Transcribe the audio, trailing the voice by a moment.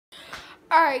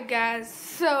Alright guys,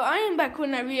 so I am back with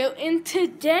another video, and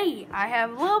today I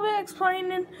have a little bit of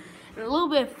explaining and a little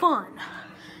bit of fun.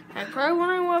 And you're probably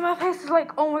wondering why my face is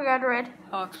like, oh my god, red.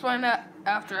 I'll explain that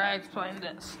after I explain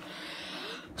this.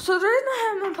 So the reason I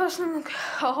haven't been posting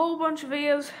a whole bunch of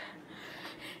videos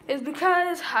is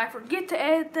because I forget to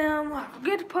edit them, I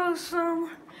forget to post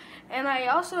them, and I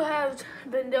also have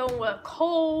been dealing with a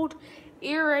cold,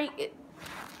 earache,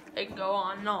 it can go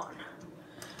on and on.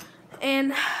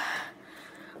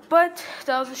 But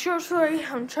that was a short story.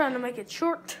 I'm trying to make it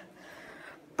short.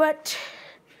 But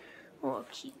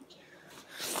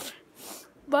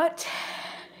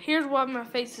here's why my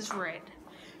face is red.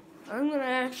 I'm gonna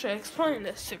actually explain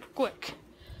this super quick.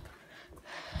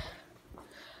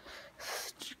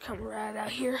 Just come right out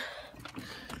here.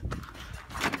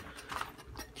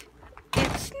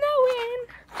 It's snowing.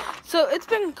 So it's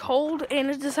been cold and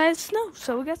it decided to snow,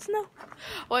 so we got snow.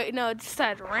 Wait, no, it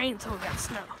decided to rain, so we got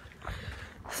snow.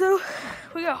 So,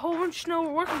 we got a whole bunch of snow.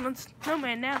 We're working on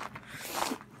snowman now.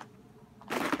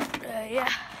 Yeah.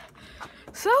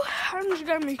 So, I'm just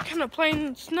going to be kind of playing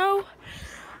in snow.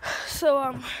 So,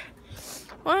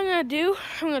 what I'm going to do,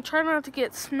 I'm going to try not to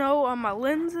get snow on my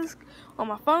lenses on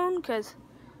my phone, because,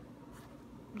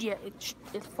 yeah, it's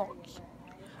foggy.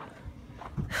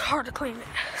 Hard to clean it.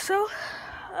 So,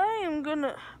 I am going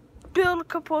to build a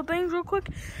couple of things real quick,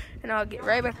 and I'll get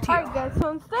right back to you. Alright guys,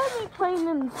 so instead of me playing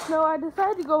in the snow, I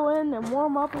decided to go in and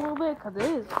warm up a little bit because it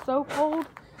is so cold.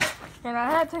 And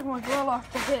I had to take my glove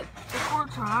off to hit the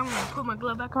court, so I'm going to put my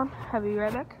glove back on. I'll be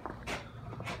right back.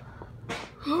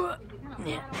 Yeah,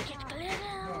 get the glove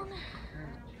down.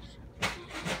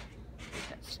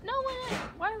 Got snow in it.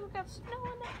 Why have we got snow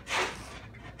in it?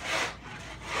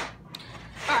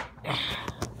 Alright.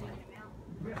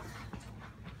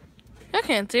 I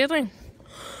can't see a thing.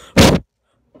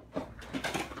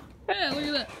 Yeah, look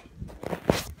at that.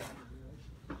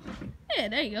 Yeah,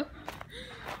 there you go.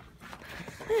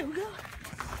 There we go.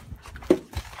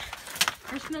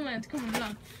 Our snowman's coming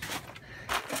down.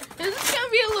 Is this gonna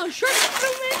be a little short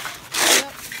snowman?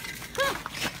 Yep. Huh.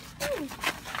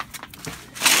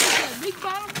 Got a big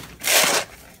bottom,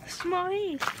 small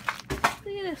head.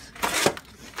 Look at this.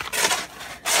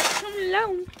 Coming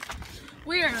along.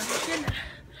 We are gonna,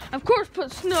 of course,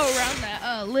 put snow around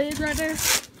that lid right there.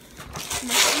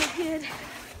 My head.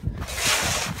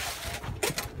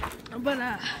 But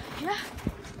yeah,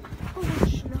 oh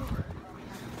much snow.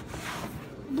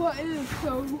 But it is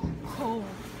so cold.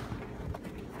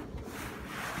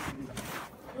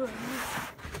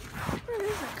 Where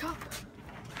is that cup?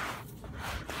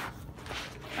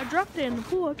 I dropped it in the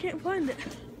pool. I can't find it.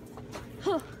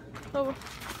 Huh. Oh,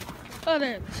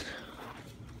 there it is.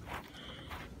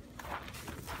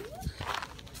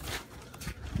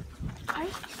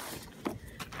 Ice.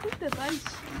 Look at this ice.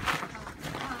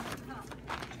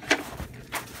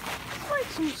 It's like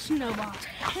some snowballs,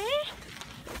 huh?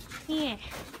 Yeah.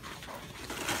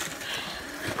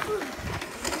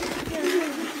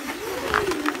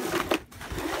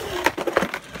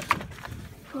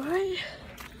 Alright.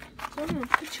 So I'm gonna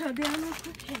put y'all down real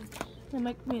quick and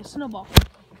make me a snowball.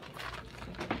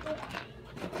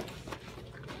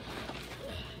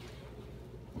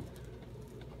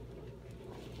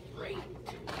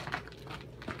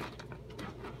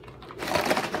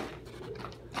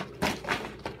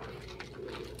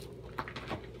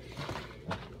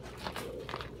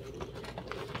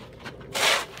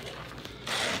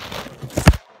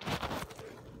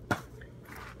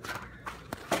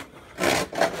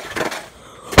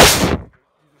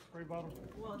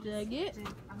 Did I get?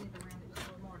 I need to round it just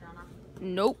a little more, don't I?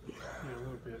 Nope. Yeah, a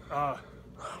little bit.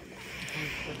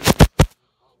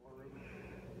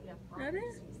 That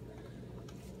is?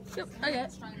 Yep, I got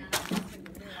it.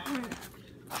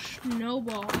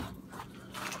 Snowball.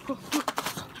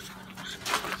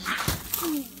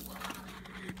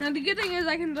 Now the good thing is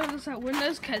I can throw this out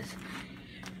windows because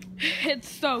it's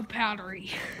so powdery.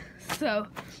 So,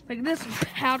 like this is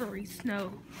powdery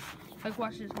snow. Like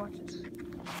watch this, watch this.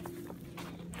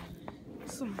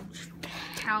 Some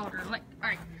powder, like,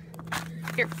 alright,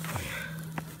 here.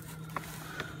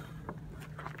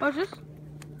 Watch this.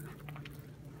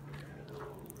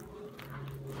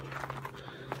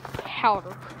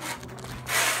 Powder.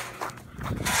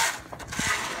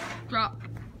 Drop.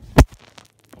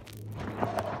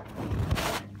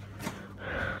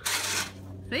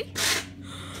 See?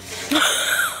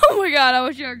 Oh my god, I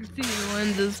wish y'all could see the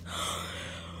lenses.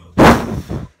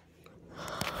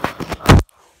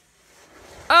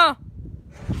 Oh.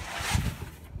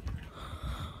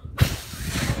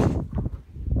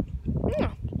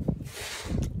 Yeah.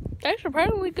 That's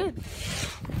apparently good.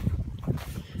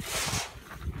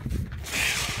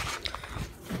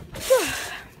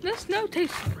 Snow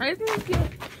tastes surprisingly good.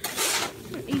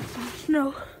 I'm gonna eat some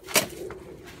snow.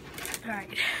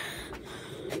 Alright.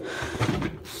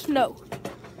 Snow.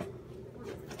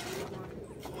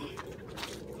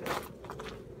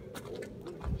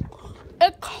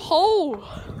 It's cold.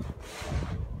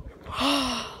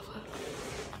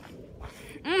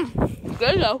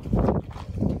 Good though.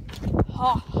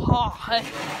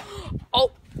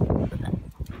 Oh.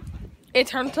 It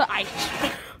turned to ice.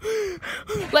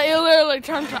 Like it literally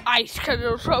turned to ice because it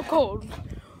was so cold.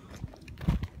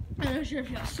 I'm not sure if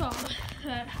y'all saw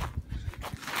that.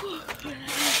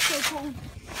 It's so cold.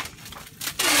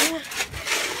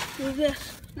 What is this?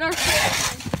 No.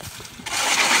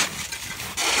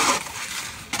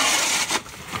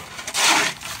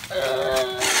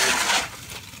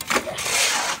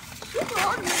 Super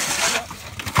hard.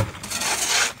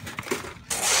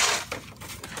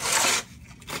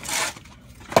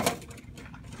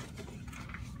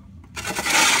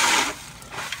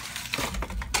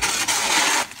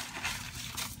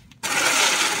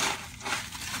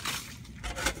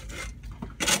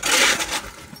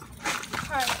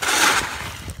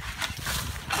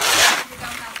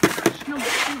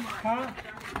 Huh?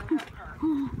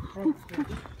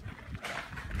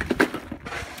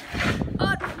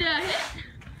 Oh, did I hit?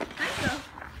 I think so.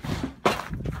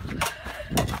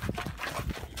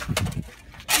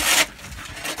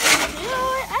 You know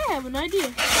what? I have an idea.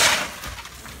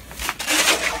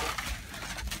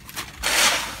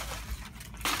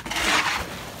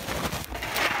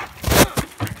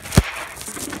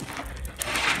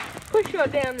 Push your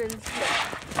down in the snow.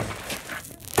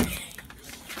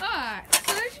 Alright,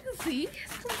 so as you can see,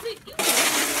 it's completely easy.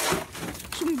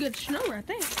 Some good snow right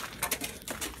there.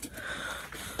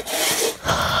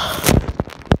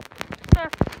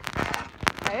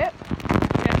 Yep,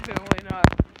 definitely not.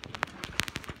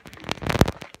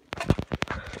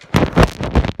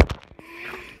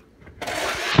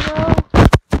 No.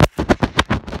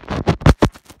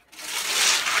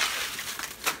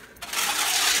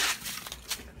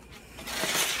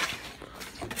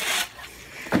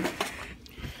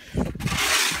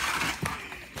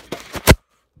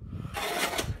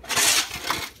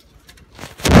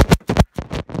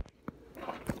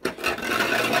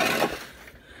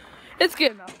 It's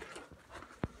good enough.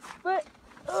 But,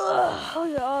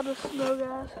 look at all the snow,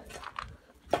 guys.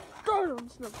 Start on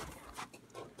snow.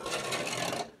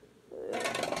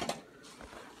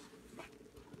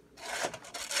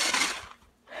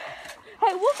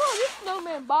 Hey, we'll call this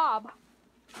snowman Bob.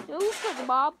 It looks like a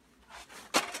Bob.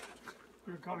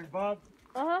 You're calling Bob?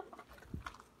 Uh-huh.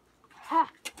 Ha,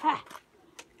 ha.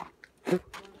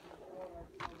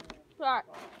 Alright.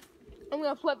 I'm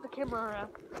gonna flip the camera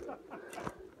around.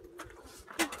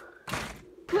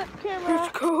 Flip camera.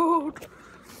 It's cold.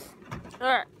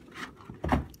 Alright.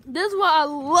 This is what I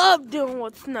love doing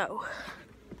with snow.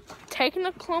 Taking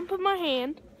a clump in my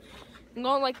hand and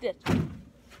going like this.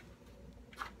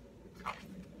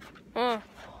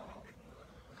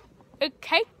 It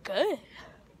tastes good.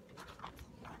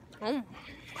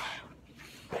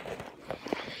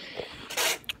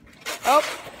 Oh.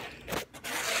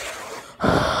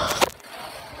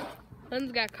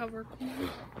 Lynn's got covered.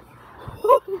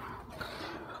 Look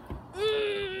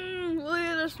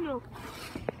at the snow.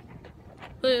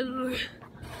 Look.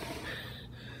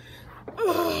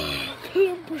 Oh,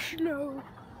 clump of snow.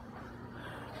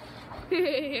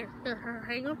 Here,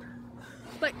 hang on.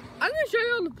 Like, I'm gonna show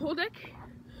you on the pool deck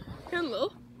here in a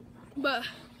little, but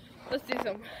let's do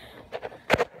some.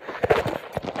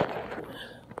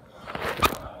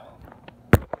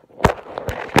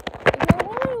 If you're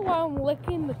wondering why I'm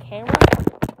licking the camera,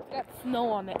 it's got snow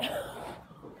on it.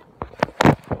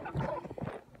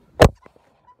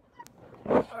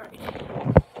 Alright.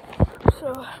 So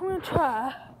I'm gonna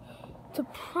try to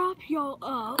prop y'all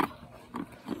up.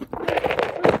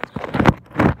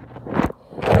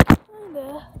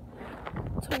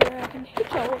 To where I can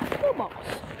hit y'all with snowballs.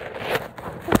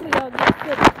 Hopefully y'all get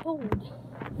good cold.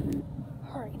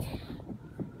 Alright.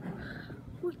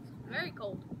 It's very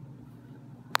cold.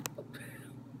 Oh.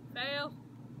 Fail.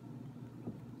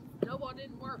 Snowball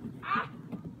didn't work. Ah!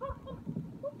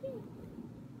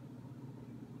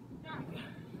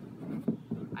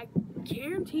 I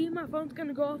guarantee my phone's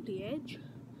gonna go off the edge.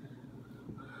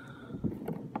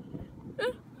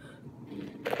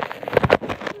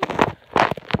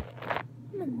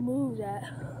 Move that.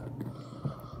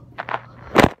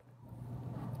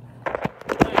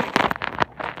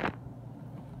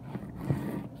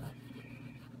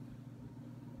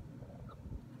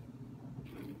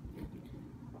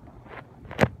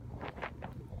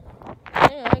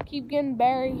 Yeah, I keep getting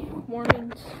berry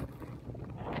warnings.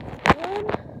 1,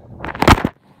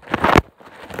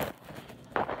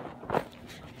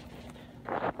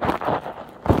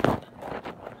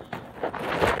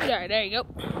 Alright, there you go.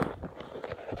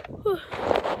 Whew.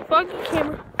 Foggy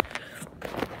camera.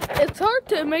 It's hard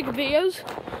to make videos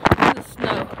in the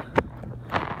snow.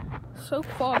 So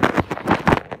foggy.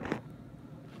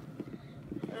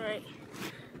 Alright,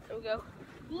 there we go.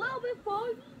 A little bit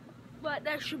foggy, but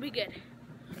that should be good.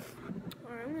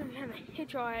 Alright, I'm gonna kind of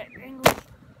hit y'all at an angle.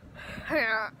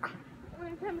 I'm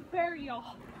gonna kind of bury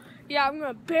y'all. Yeah, I'm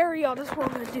gonna bury y'all. That's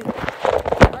what I'm gonna do.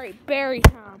 Alright, bury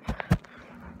time.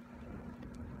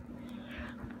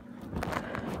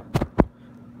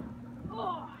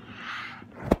 Oh,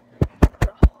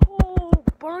 a whole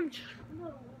bunch.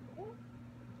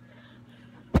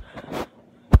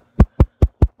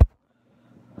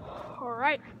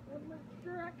 Alright,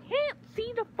 I can't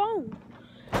see the phone.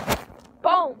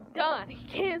 Boom, done. He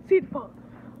can't see the phone.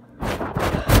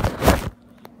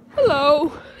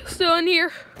 Hello, still in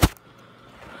here.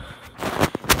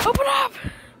 Open up.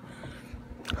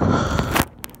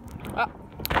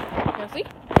 Can I see?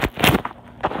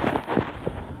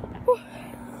 Whew.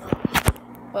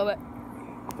 Love it.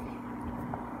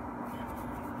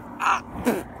 Ah,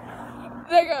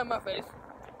 that got in my face.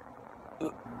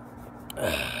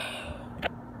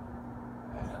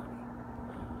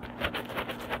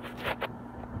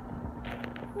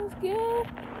 That's good.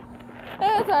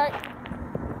 That's alright.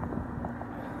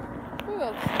 Look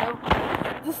at the snow.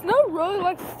 The snow really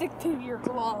likes to stick to your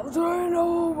gloves. I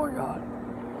know, oh my god.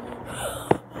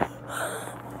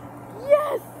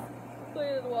 Yes! Look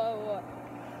at the water.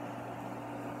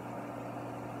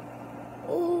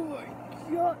 Oh my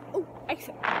god. Oh,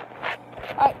 exit.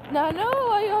 Alright, now I know a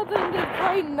lot of y'all think it's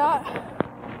probably not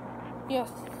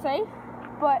safe,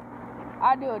 but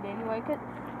I do it anyway, because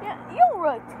you don't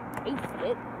really taste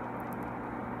it.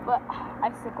 But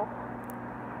icicle.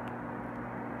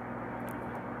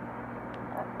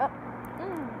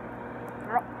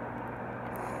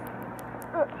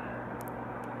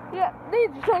 Yeah, these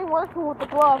are working with the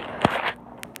glove.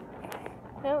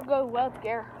 They don't go well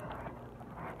together.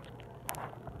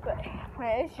 But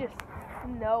man, it's just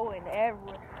snowing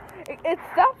everywhere. It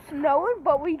stopped snowing,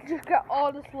 but we just got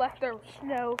all this leftover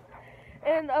snow.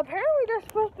 And apparently there's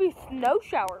supposed to be snow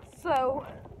showers. So,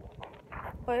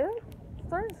 wait, it's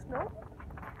starting to snow?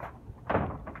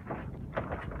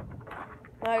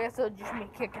 I guess it'll just me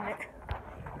kicking it.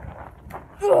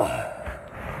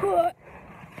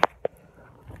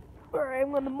 Alright,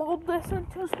 I'm gonna mold this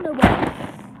into a snowball.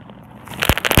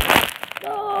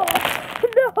 Oh,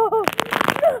 no!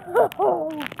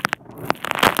 No!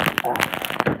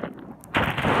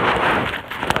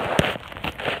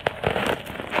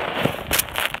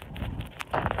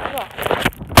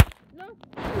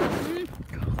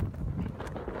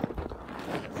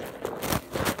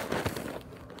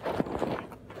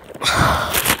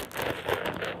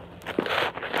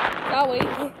 I'll wait.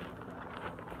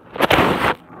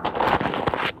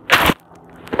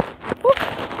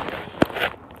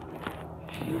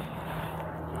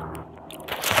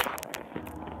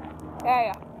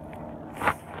 Yeah.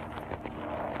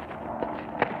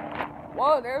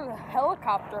 Whoa, there's a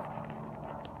helicopter.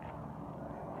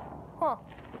 Huh.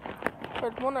 I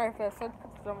was wondering if that's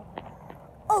something.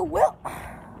 Oh, well.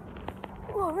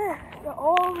 Oh, man. Got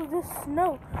all of this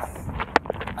snow.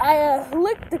 I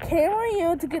licked the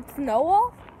camera, to get snow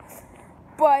off.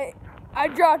 But I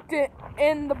dropped it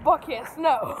in the bucket of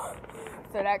snow.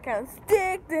 So that kind of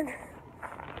sticked and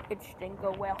it just didn't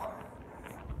go well.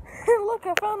 And look,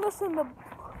 I found this in the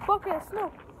bucket of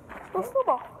snow. A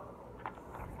snowball.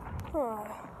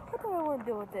 What do I want to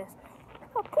do with this?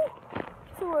 Oh, cool.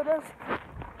 See what it does.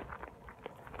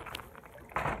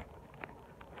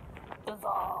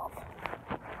 Dissolve.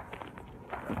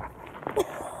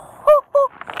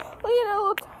 Look at that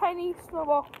little tiny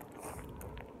snowball.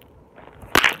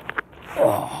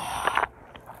 Oh.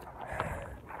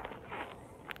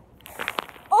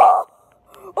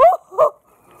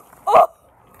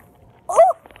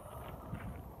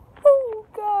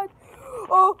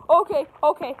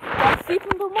 Okay, that's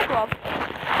seeping through my glove.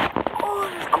 Oh,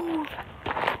 that's cool.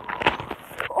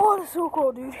 Oh, that's so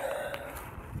cool, dude.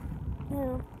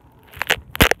 Yeah.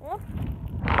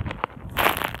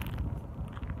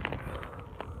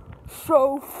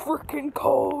 So freaking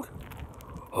cold.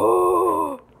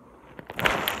 Oh.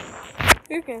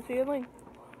 You can't see a thing.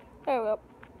 There we go.